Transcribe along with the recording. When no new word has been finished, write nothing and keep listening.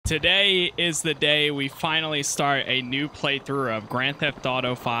Today is the day we finally start a new playthrough of Grand Theft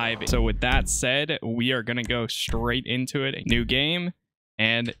Auto 5. So with that said, we are gonna go straight into it. A new game,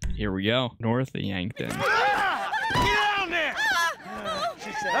 and here we go. North Yankton. Get down there!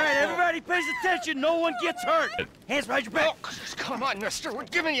 All right, everybody pays attention. No one gets hurt. Hands behind your back. Oh, come on, mister. We're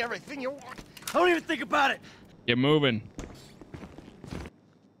giving you everything you want. Don't even think about it. Get moving.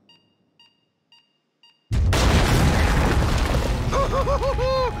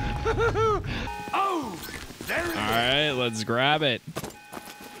 Oh, there it is. All right, let's grab it.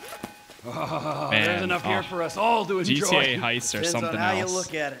 Oh, man, there's enough here for us all to enjoy. GTA heists or Depends something on how else. you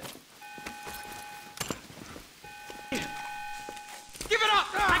look at it. Give it up!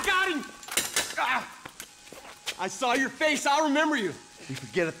 I got him! I saw your face. I'll remember you. We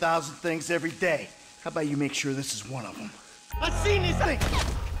forget 1,000 things every day. How about you make sure this is one of them? I've seen these things.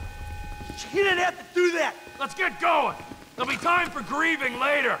 You didn't have to do that. Let's get going. There'll be time for grieving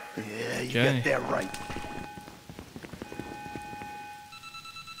later. Yeah, you Okay. got that right.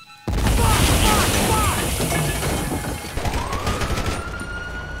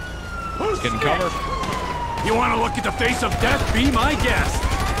 Getting cover. You want to look at the face of death? Be my guest.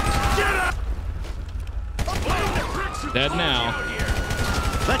 Get up! Dead now.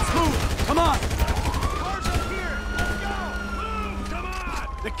 Let's move. Come on. Cars up here. Let's go. Move. Come on.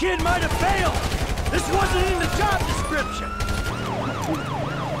 The kid might have failed. This wasn't in the job description.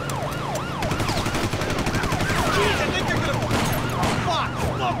 Jeez, I think they're gonna... Oh, fuck!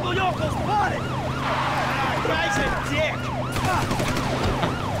 Local yokels spotted. Guy's a dick.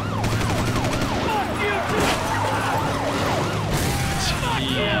 Fuck you too.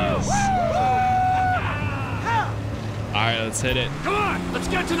 Jeez. All right, let's hit it. Come on. Let's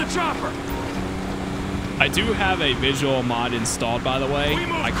get to the chopper. I do have a visual mod installed, by the way. We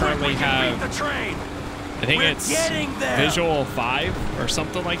move I currently quick, we can beat have, the train. I think We're it's getting there. Visual 5 or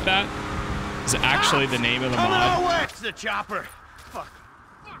something like that. Is actually the name of the Coming our mod. way. It's the chopper. Fuck.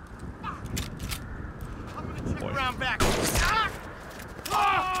 I'm gonna check Boy. around back.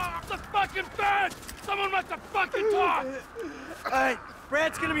 Ah! The fucking fence! Someone must have fucking talked. All right,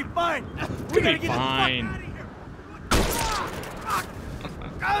 Brad's gonna be fine. We Gonna gotta be get fine. the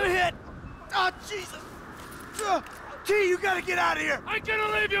fuck out of here. I'm hit. Oh, Jesus. T, you gotta get out of here. I ain't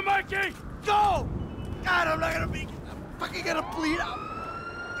gonna leave you, Mikey. Go. God, I'm not gonna be. I'm fucking gonna bleed out.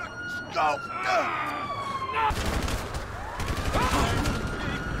 Go.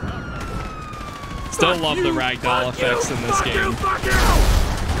 Still love the ragdoll effects in this game. Fuck you!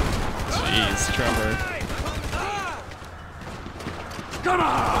 Jeez, Trevor. Come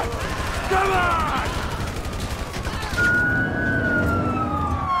on! Come on!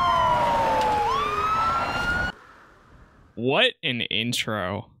 What an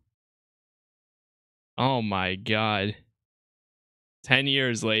intro. Oh my god. 10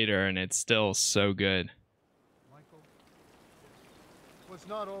 years later and it's still so good. Michael was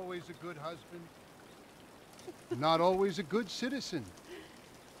not always a good husband, not always a good citizen.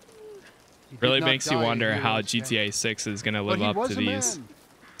 He did Really not makes you die a wonder how hero's death. GTA 6 is going to But live he up was to a these man.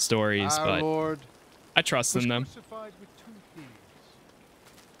 stories, Our but Lord I trust was in them. crucified with 2 thieves.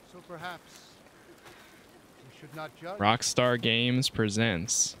 So perhaps we should not judge. Rockstar Games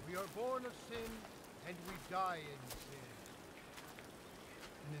presents. We are born of sin and we die in sin.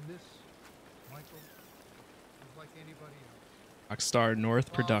 And in this, Michael is like anybody else. Rockstar North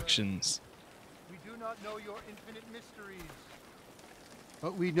Father, Productions. We do not know your infinite mysteries,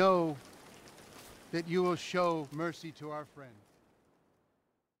 but we know that you will show mercy to our friend.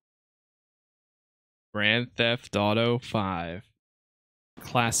 Grand Theft Auto 5.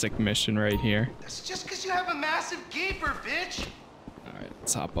 Classic mission right here. That's just because you have a massive gaper, bitch. Alright,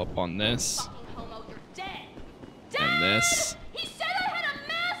 let's hop up on this. Fucking homo, you're dead. And this. He said I had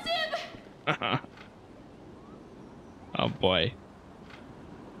a massive. Oh boy.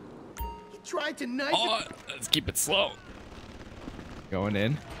 He tried to knife Oh, let's keep it slow. Going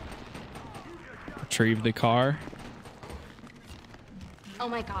in. Retrieve the car. Oh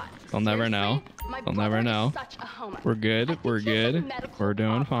my god. They'll never know. They'll never know. Such a homo. We're good. We're good. We're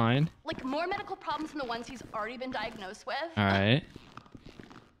doing fine. Like more medical problems than the ones he's already been diagnosed with. All right.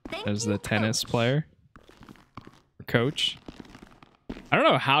 Thank There's you, the tennis Coach. player. Coach. I don't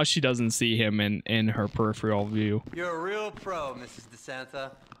know how she doesn't see him in her peripheral view. You're a real pro, Mrs.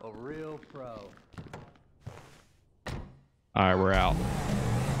 DeSanta. A real pro. All right, we're out.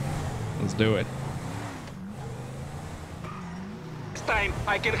 Let's do it. Next time,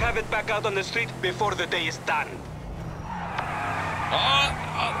 I can have it back out on the street before the day is done.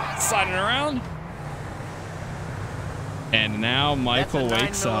 Sliding around. And now Michael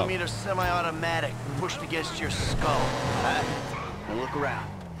wakes up. That's a 9mm semi-automatic pushed against your skull. Now look around.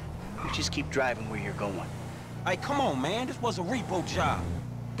 You just keep driving where you're going. Hey, come on, man. This was a repo job.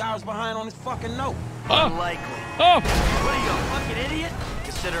 Guy was behind on his fucking note. Oh. Unlikely. Oh! What are you, a fucking idiot?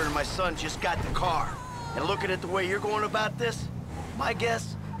 Considering my son just got the car. And looking at the way you're going about this, my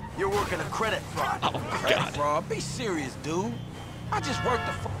guess, you're working a credit fraud. Oh, Credit fraud? Be serious, dude. I just worked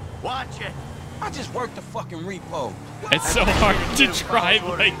the Watch it. I just worked the fucking repo. It's so hard to drive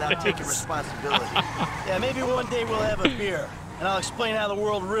like taking this. responsibility. Yeah, maybe one day we'll have a beer, and I'll explain how the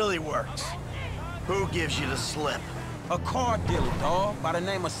world really works. Who gives you the slip? A car dealer, dawg, by the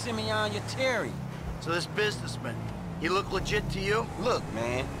name of Simeon Yeteri. So this businessman, he look legit to you? Look,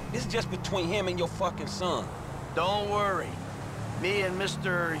 man, this is just between him and your fucking son. Don't worry. Me and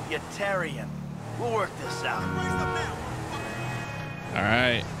Mr. Yetarian, we'll work this out. All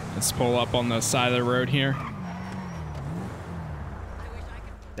right, let's pull up on the side of the road here.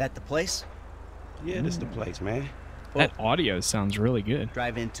 That the place? Yeah, this the place, man. That audio sounds really good.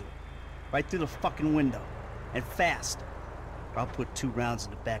 Drive into it. Right through the fucking window. And fast. Or I'll put 2 rounds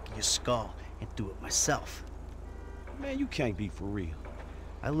in the back of your skull and do it myself. Man, you can't be for real.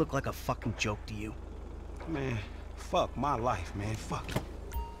 I look like a fucking joke to you. Man, fuck my life, man. Fuck.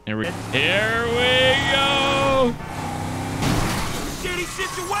 Here we go. Shitty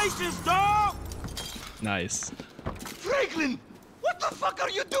situations, dawg! Nice. Franklin! What the fuck are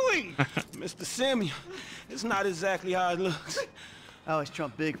you doing? Mr. Simeon, it's not exactly how it looks. I always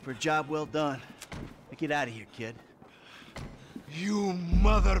trump big for a job well done. Now get out of here, kid. You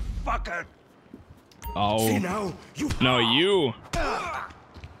motherfucker! Oh. See now, you. No, you.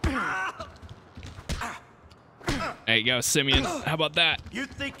 There you go, Simeon. How about that? You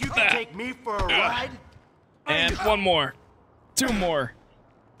think you can take me for a ride? And one more. 2 more.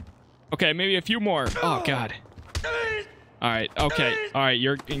 Okay, maybe a few more. Oh, God. All right, okay. All right,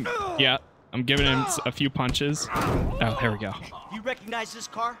 yeah, I'm giving him a few punches. Oh, there we go. You recognize this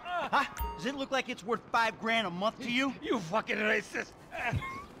car? Huh? Does it look like it's worth $5 grand a month to you? You fucking racist!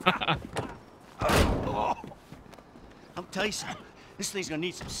 I'll tell you something. This thing's gonna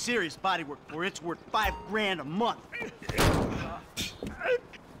need some serious body work for it's worth $5 grand a month.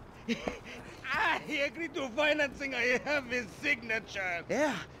 He agreed to financing. I have his signature.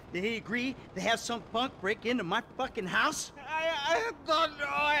 Yeah, did he agree to have some punk break into my fucking house? I don't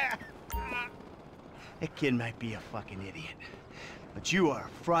know. That kid might be a fucking idiot, but you are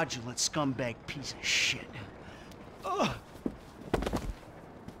a fraudulent scumbag piece of shit. Ugh.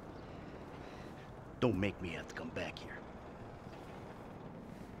 Don't make me have to come back here.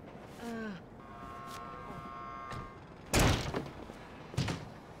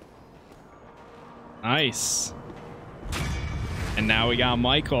 Nice. And now we got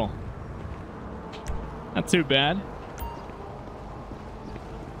Michael. Not too bad.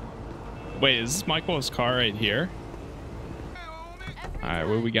 Wait, is this Michael's car right here? All right,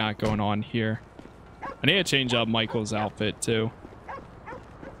 what we got going on here? I need to change up Michael's outfit too.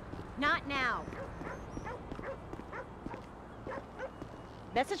 Not now.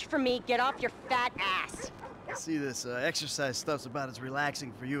 Message from me, get off your fat ass. I see this exercise stuff's about as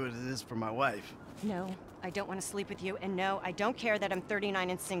relaxing for you as it is for my wife. No, I don't want to sleep with you, and no, I don't care that I'm 39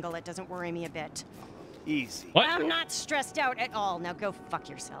 and single. It doesn't worry me a bit. Easy. What? I'm not stressed out at all. Now go fuck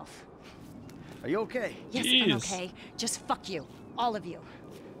yourself. Are you okay? Yes, Jeez. I'm okay. Just fuck you. All of you.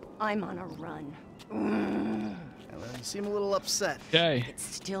 I'm on a run. Well, you seem a little upset. Okay. I'd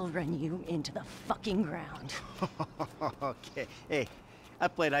still run you into the fucking ground. Okay. Hey, I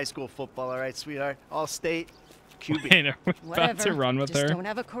played high school football, all right, sweetheart? All state, QB. Wait, are we Whatever. about to run with Just her? don't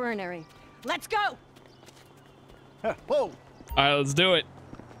have a coronary. Let's go! Whoa! All right, let's do it.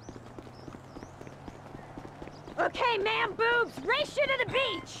 Okay, man, boobs, race you to the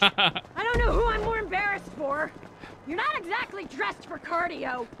beach! I don't know who I'm more embarrassed for. You're not exactly dressed for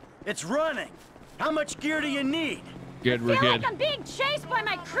cardio. It's running. How much gear do you need? Good, I we're feel good. like I'm being chased by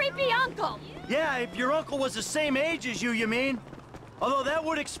my creepy uncle. Yeah, if your uncle was the same age as you mean? Although that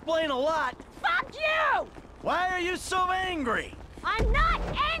would explain a lot. Fuck you! Why are you so angry? I'm not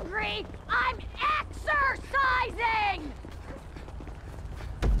angry, I'm exercising!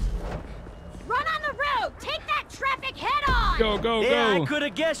 Run on the road! Take that traffic head on! Go, go, Yeah, go. I could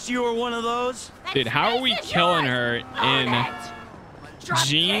have guessed you were one of those. That Dude, how are we space is killing yours. her Own in it. Drop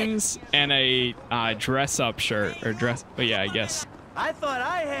jeans and a dress-up shirt or dress? But yeah, I guess. I thought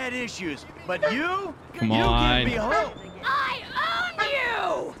I had issues, but you? Come you on. give me hope. I own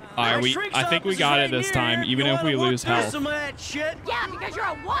you! All right, My shrink's I think we office got is it right this here. time, even You if we wanna lose walk through health. some of that shit? Yeah, because you're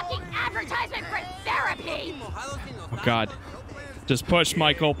a walking advertisement for therapy! Oh God. Just push,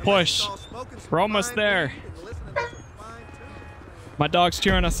 Michael, push. We're almost there. My dog's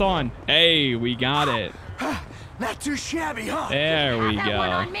cheering us on. Hey, we got it. Not too shabby, huh? There we Have that one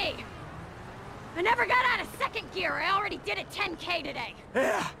go. on me. I never got out of second gear. I already did a 10K today.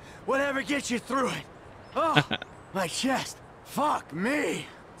 Yeah, whatever gets you through it. Oh, my chest. Fuck me.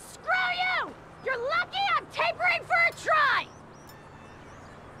 Screw you! You're lucky I'm tapering for a try!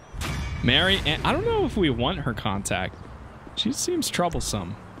 Mary, and I don't know if we want her contact. She seems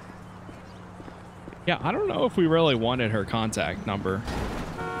troublesome. Yeah, I don't know if we really wanted her contact number.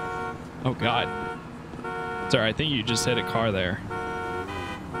 Oh, God. Sorry, I think you just hit a car there.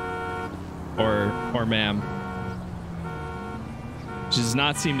 Or ma'am. She does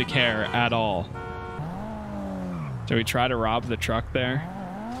not seem to care at all. Should we try to rob the truck there?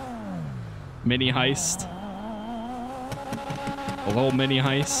 Mini heist. A little mini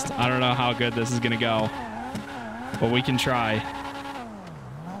heist. I don't know how good this is gonna go, but we can try.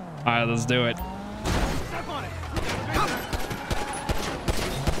 All right, let's do it.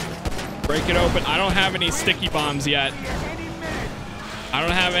 Break it open. I don't have any sticky bombs yet. I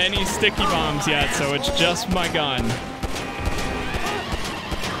don't have any sticky bombs yet, so it's just my gun.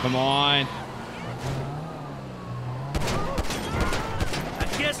 Come on. I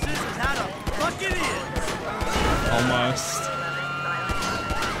guess this is how the fuck it is. Almost.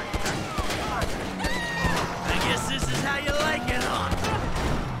 I guess this is how you like it, huh?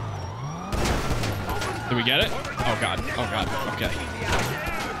 Did we get it? Oh, God. Oh, God. Okay.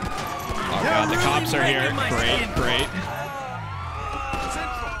 Oh, God. The cops are here. Great. Great.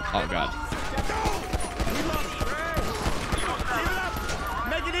 Oh, God.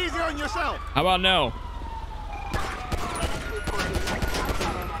 Make it easy on yourself. How about no?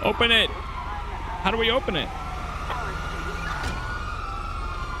 Open it. How do we open it?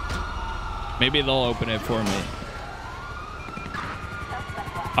 Maybe they'll open it for me.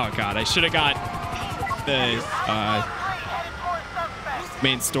 Oh, God. I should have got the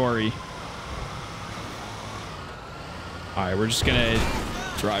main story. All right. We're just going to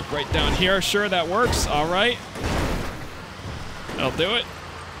drive right down here. Sure, that works. All right. That'll do it.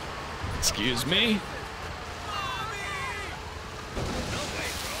 Excuse me.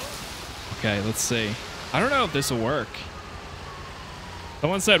 Okay, let's see. I don't know if this will work.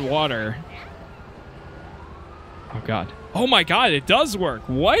 Someone said water. Oh, God. Oh, my God. It does work.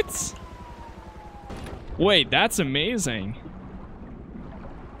 What? Wait, that's amazing.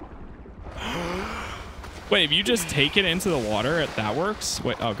 Wait, if you just take it into the water, that works?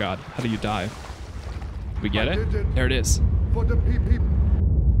 Wait, oh, God. How do you dive? We get it? There it is.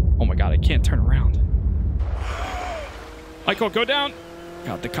 Oh, my God. I can't turn around. Michael, go down.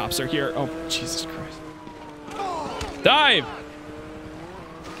 God, the cops are here. Oh, Jesus Christ. Dive!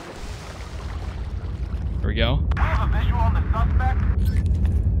 Here we go.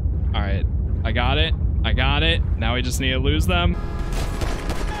 All right. I got it. I got it. Now we just need to lose them.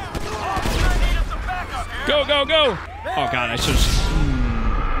 Go, go, go! Oh, God, I should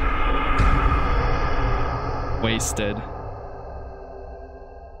have... Wasted.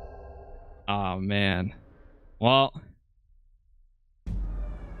 Oh, man. Well...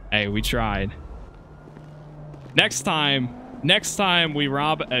 Hey, we tried. Next time we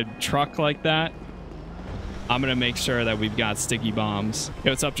rob a truck like that, I'm gonna make sure that we've got sticky bombs.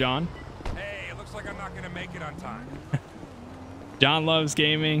 Yo, what's up, John? Hey, it looks like I'm not gonna make it on time. John loves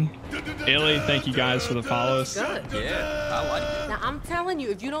gaming. Illy, thank you guys for the follows. Good. Yeah, I like it. Now, I'm telling you,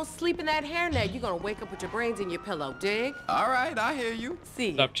 if you don't sleep in that hairnet, you're gonna wake up with your brains in your pillow, dig? All right, I hear you.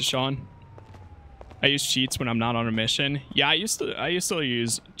 See. What's up, Jashawn? I use cheats when I'm not on a mission. Yeah, I used to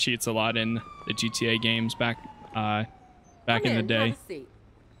use cheats a lot in the GTA games back in the day. Have a seat.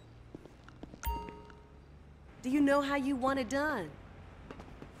 Do you know how you want it done?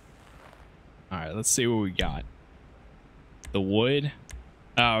 All right, let's see what we got. The wood.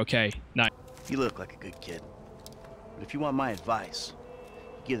 Oh, okay. Nice. You look like a good kid. But if you want my advice,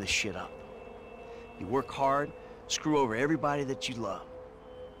 you give this shit up. You work hard, screw over everybody that you love.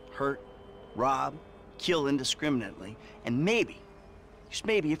 Hurt, rob, kill indiscriminately, and maybe, just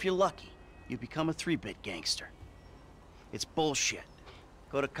maybe if you're lucky, you become a 3-bit gangster. It's bullshit.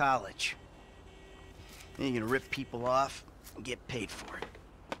 Go to college. Then you're gonna rip people off and get paid for it.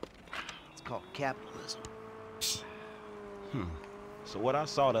 It's called capitalism. So what I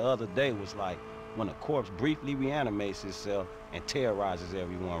saw the other day was like when a corpse briefly reanimates itself and terrorizes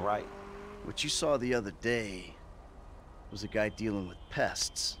everyone, right? What you saw the other day was a guy dealing with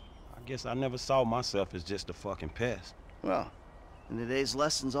pests. I guess I never saw myself as just a fucking pest. Well, and today's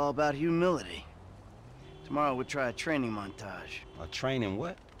lesson's all about humility. Tomorrow we'll try a training montage. A training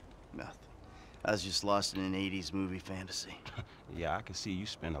what? Nothing. I was just lost in an 80s movie fantasy. Yeah, I can see you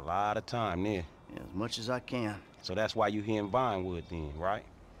spend a lot of time there. Yeah, as much as I can. So that's why you here in Vinewood then, right?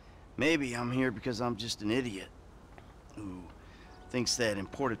 Maybe I'm here because I'm just an idiot who thinks that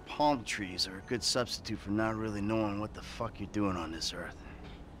imported palm trees are a good substitute for not really knowing what the fuck you're doing on this earth.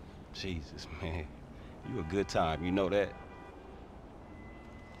 Jesus, man. You a good time, you know that?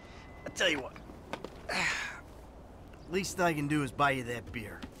 I tell you what. Least I can do is buy you that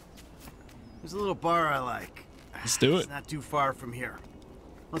beer. There's a little bar I like. Let's do it. It's not too far from here.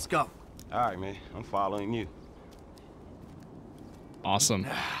 Let's go. All right, man. I'm following you. Awesome.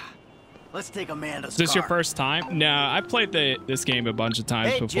 Let's take Amanda's Is this your car. first time? No, I played this game a bunch of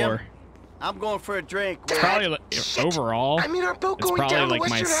times Hey, before. Jim. I'm going for a drink. It's probably like, overall. I mean, our boat It's going probably down the like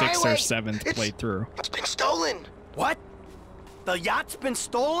my Western 6th Highway. or 7th playthrough. It's been stolen. What? The yacht's been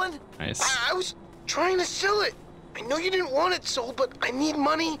stolen? Nice. I was trying to sell it. I know you didn't want it sold, but I need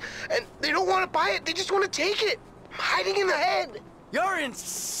money, and they don't want to buy it. They just want to take it. I'm hiding in the head. You're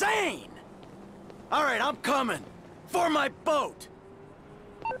insane! All right, I'm coming. For my boat.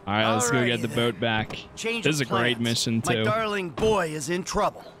 All right, let's go Alrighty get the then. boat back. Change This is a of great plans. mission My too. darling boy is in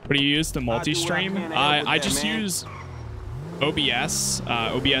trouble. What do you use to multi-stream? can to help with I that, just man. use OBS.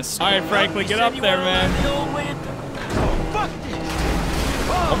 OBS. All right, Franklin, get up there, man.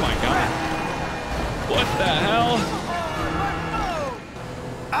 Oh my God! What the hell?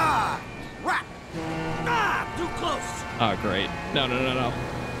 Ah! Rat! Ah! Too close! Oh, great. No.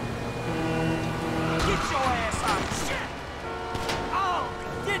 Get your ass out! Shit! Oh!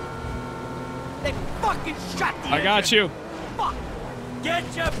 Did they fucking shot the I got you. Fuck! Get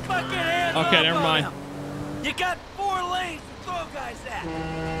your fucking hands off Okay, never of mind. him. You got 4 lanes to throw guys at.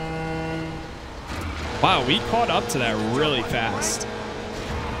 Wow, we caught up to that really fast.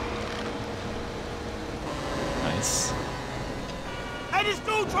 Nice. Hey, this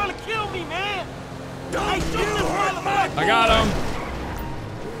dude trying to kill me, man! Don't shoot this motherfucker! I got him.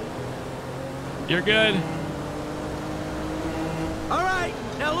 You're good. All right,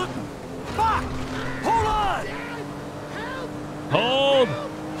 now look. Fuck! Hold on! Hold.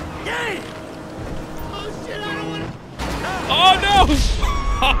 Get it! Oh shit! I don't want to. Oh no!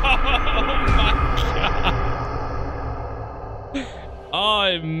 Oh my God.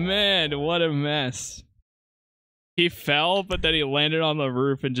 Oh man, what a mess. He fell, but then he landed on the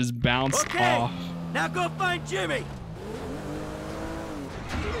roof and just bounced off. Now go find Jimmy.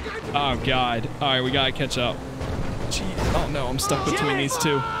 Oh God. All right, we gotta catch up. Jeez. Oh no, I'm stuck between these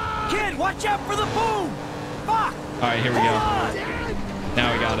two. Kid, watch out for the boom! Fuck! All right, here we go.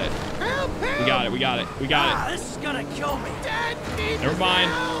 Now we got it. We got it. We got it. We got Ah, this is gonna kill me. Dad it. Never mind.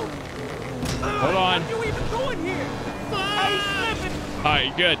 Hold on. What are you even doing here? All right,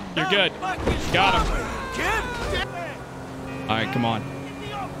 you're good. You're good. Got him. All right, come on.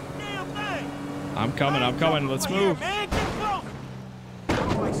 I'm coming. I'm coming. Let's move.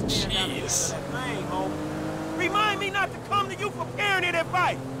 Jeez. Remind me not to come to you for parenting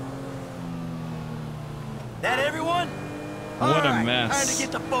advice. That everyone? What a Time mess. to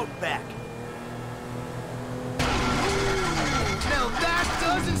get the boat back. Now that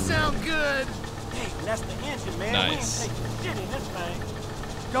doesn't sound good. Hey, that's the engine, man. Nice. We ain't taking shit in this thing.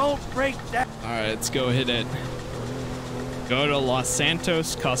 Don't break that. All right, let's go hit it. Go to Los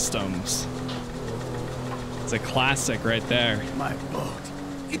Santos Customs. It's a classic right there. My boat.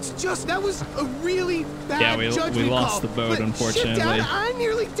 It's just that was a really bad Yeah, we judgment lost call. the boat, But unfortunately. Shit, Dad, I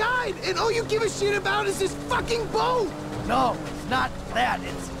nearly died, and all you give a shit about is this fucking boat. No, it's not that.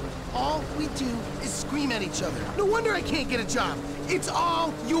 It's All we do is scream at each other. No wonder I can't get a job. It's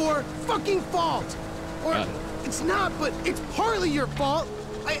all your fucking fault. Or it's not, but it's partly your fault.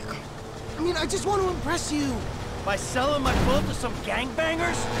 I mean, I just want to impress you. by selling my boat to some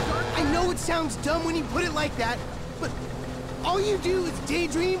gangbangers. I know it sounds dumb when you put it like that, but all you do is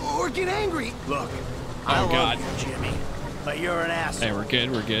daydream or get angry. Look, I Oh, love God. you, Jimmy, but you're an asshole. Hey, we're good.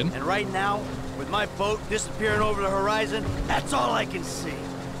 We're good. And right now, with my boat disappearing over the horizon, that's all I can see.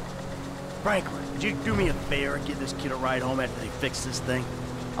 Franklin, would you do me a favor and give this kid a ride home after they fix this thing?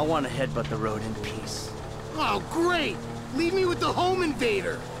 I want to headbutt the road in peace. Oh, great! Leave me with the home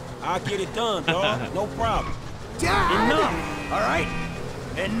invader. I'll get it done, dog. No problem. Dad! Enough! All right?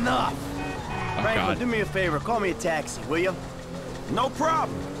 Enough! Oh, Franklin, God. do me a favor. Call me a taxi, will you? No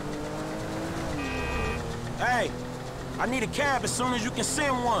problem. Hey, I need a cab as soon as you can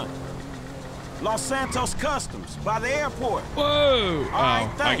send one. Los Santos Customs, by the airport. Whoa! right,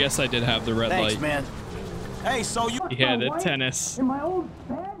 Oh, I thanks. guess I did have the red Thanks, light. man. Hey, so you... Yeah, the tennis.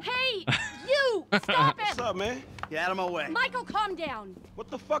 Hey, you! Stop What's it! up, man? Get out of my way. Michael, calm down.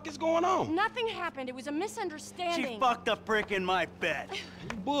 What the fuck is going on? Nothing happened. It was a misunderstanding. She fucked a brick in my bed. You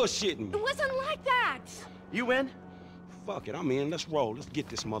bullshitting It me. wasn't like that. You in? Fuck it, I'm in. Let's roll. Let's get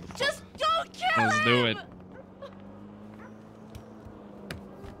this motherfucker. Just don't kill Let's him! do it.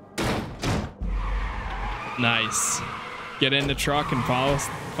 Nice. Get in the truck and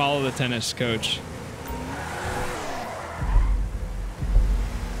follow the tennis coach.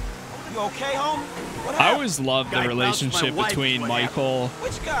 You okay, homie? What I happened? always loved the relationship between Michael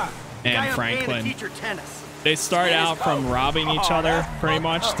and Franklin. They start out from robbing each other pretty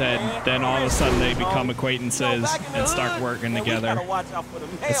much, then all of a sudden they become acquaintances and start working together.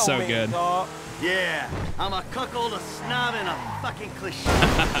 It's so good. Yeah, I'm a cuckold, a snob, and a fucking cliche.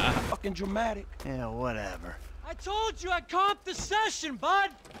 Fucking dramatic. Yeah, whatever. I told you I comped the session,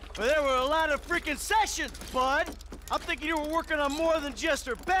 bud. Well, there were a lot of freaking sessions, bud. I'm thinking you were working on more than just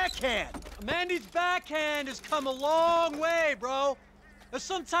her backhand. Mandy's backhand has come a long way, bro. But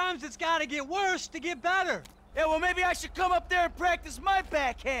sometimes it's gotta get worse to get better. Yeah, well, maybe I should come up there and practice my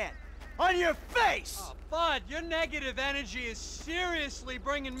backhand. On your face! Oh, bud, your negative energy is seriously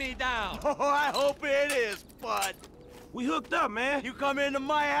bringing me down. Oh, I hope it is, bud. We hooked up, man. You come into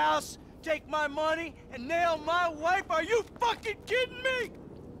my house, take my money, and nail my wife? Are you fucking kidding me?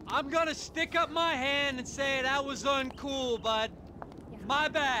 I'm gonna stick up my hand and say that was uncool, bud. My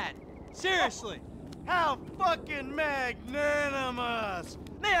bad. Seriously. How fucking magnanimous!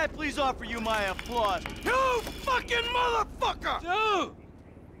 May I please offer you my applause? You fucking motherfucker! Dude!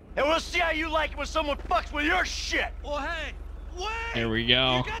 And we'll see how you like it when someone fucks with your shit! Well, hey, wait! Here we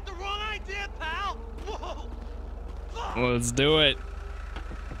go. You got the wrong idea, pal! Whoa! Let's do it.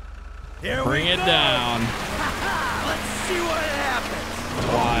 Here Bring we it go. down. Let's see what happens.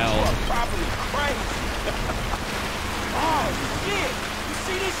 Wild. Probably crazy. Oh, shit! You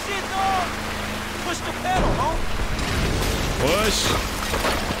see this shit, dog? Push the pedal, huh? Push.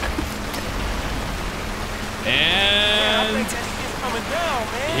 Yeah, I And think that shit's coming down,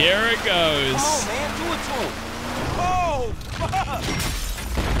 man. here it goes. Come on, man. Do it to him. Oh, fuck.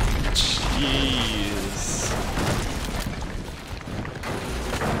 Jeez.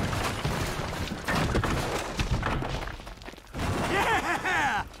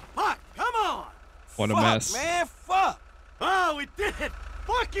 Yeah! Fuck, come on! What a Fuck, mess. man. Fuck. Oh, we did it!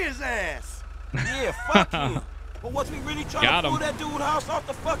 Fuck his ass! Yeah, fuck him. But was we really trying Got to him. pull that dude's house off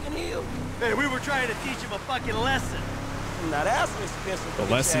the fucking hill? Hey, we were trying to teach him a fucking lesson. Now that's an expensive The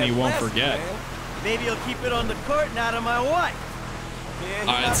lesson he won't forget. Man. Maybe he'll keep it on the court and out of my wife. Yeah, All right,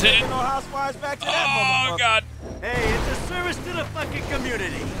 not that's taking it. no housewives back to that Oh, motherfucker. God. Hey, it's a service to the fucking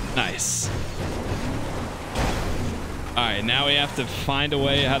community. Nice. All right, now we have to find a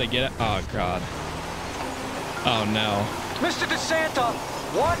way how to get it. Oh, God. Oh, no. Mr. DeSanta,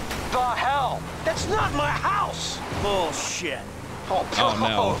 what the hell? That's not my house! Bullshit. Oh, bro,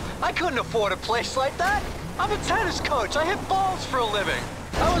 Oh, no. I couldn't afford a place like that. I'm a tennis coach. I hit balls for a living.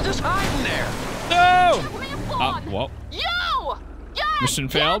 I was just hiding there. No! Whoa. Yo! Yes! Mission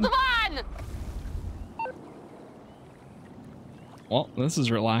failed. Come on! Well, this is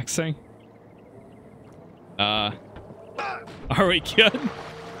relaxing. Are we good?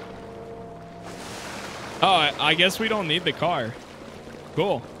 Oh, I guess we don't need the car.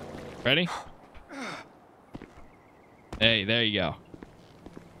 Cool. Ready? Hey, there you go.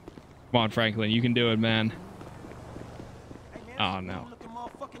 Come on, Franklin. You can do it, man. Hey, man, Oh, no. Look at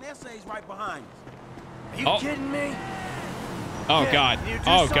motherfucking essays right behind us. Are you kidding me? Oh, Yeah, God. you do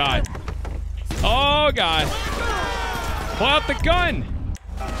Oh, something? God. Oh, God. Pull out the gun.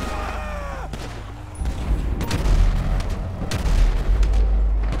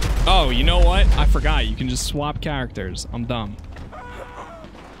 Oh, you know what? I forgot. You can just swap characters. I'm dumb.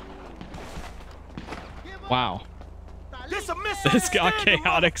 Wow. This got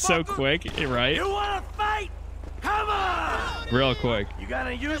chaotic so quick, right? You wanna fight? Come on! Real quick. You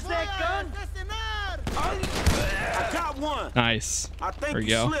gonna use that gun? I got one. Nice. I think There we you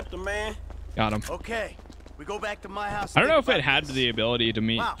go. slipped him, man. Got him. Okay, we go back to my house. I don't know if think it about had this. the ability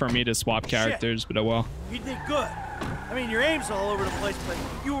to for me to swap characters, but oh well. You did good. I mean, your aim's all over the place, but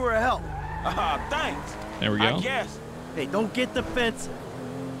you were a help. Thanks. There we go. I guess. Hey, don't get defensive.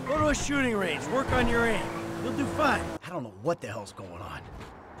 Go to a shooting range, work on your aim. You'll do fine. I don't know what the hell's going on.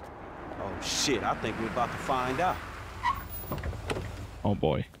 Oh, shit. I think we're about to find out. Oh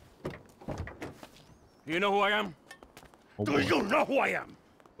boy. You know who I am? Oh Do boy. you know who I am?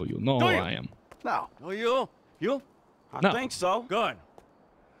 Oh, you know Do who you? I am. No. Oh, you? I No. think so. Good.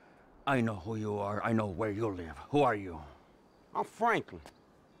 I know who you are. I know where you live. Who are you? I'm Franklin.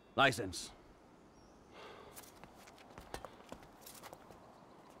 License.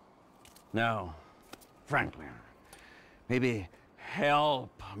 Now, Franklin, maybe help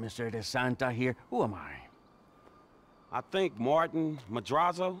Mr. DeSanta here. Who am I? I think Martin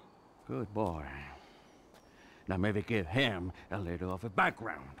Madrazo. Good boy. Now maybe give him a little of a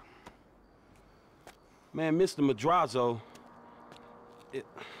background. Man, Mr. Madrazo...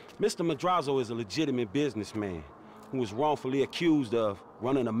 Mr. Madrazo is a legitimate businessman. who was wrongfully accused of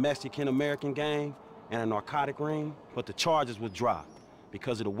running a Mexican-American gang and a narcotic ring, but the charges were dropped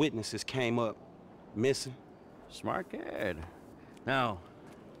because of the witnesses came up missing. Smart kid. Now,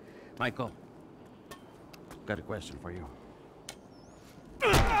 Michael, got a question for you.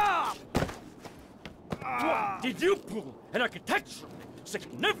 What did you pull an architecturally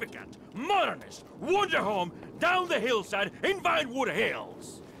significant, modernist wonder home down the hillside in Vinewood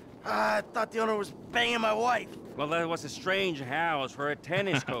Hills? I thought the owner was banging my wife. Well, that was a strange house for a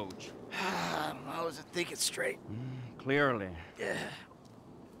tennis coach. I wasn't thinking straight. Clearly. Yeah.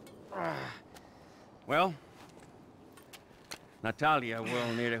 Well, Natalia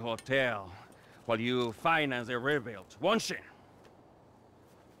will need a hotel while you finance the rebuild, won't she?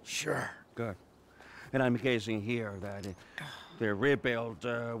 Sure. Good. And I'm guessing here that the rebuild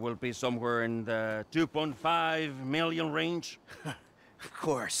will be somewhere in the 2.5 million range. Of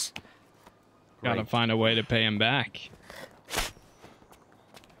course. Gotta find a way to pay him back.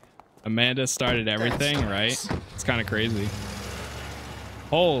 Amanda started everything, right? It's kind of crazy.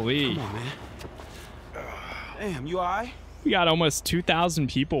 Holy. Come on, man. Damn, you all right? We got almost 2,000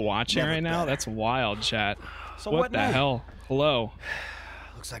 people watching right now. That's wild, chat. So what the hell? Hello.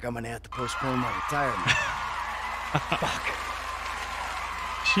 Looks like I'm gonna have to postpone my retirement. Fuck.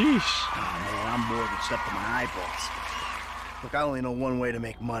 Sheesh. Oh man, I'm mortgaged up to my eyeballs. Look, I only know one way to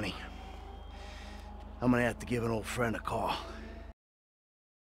make money. I'm gonna have to give an old friend a call.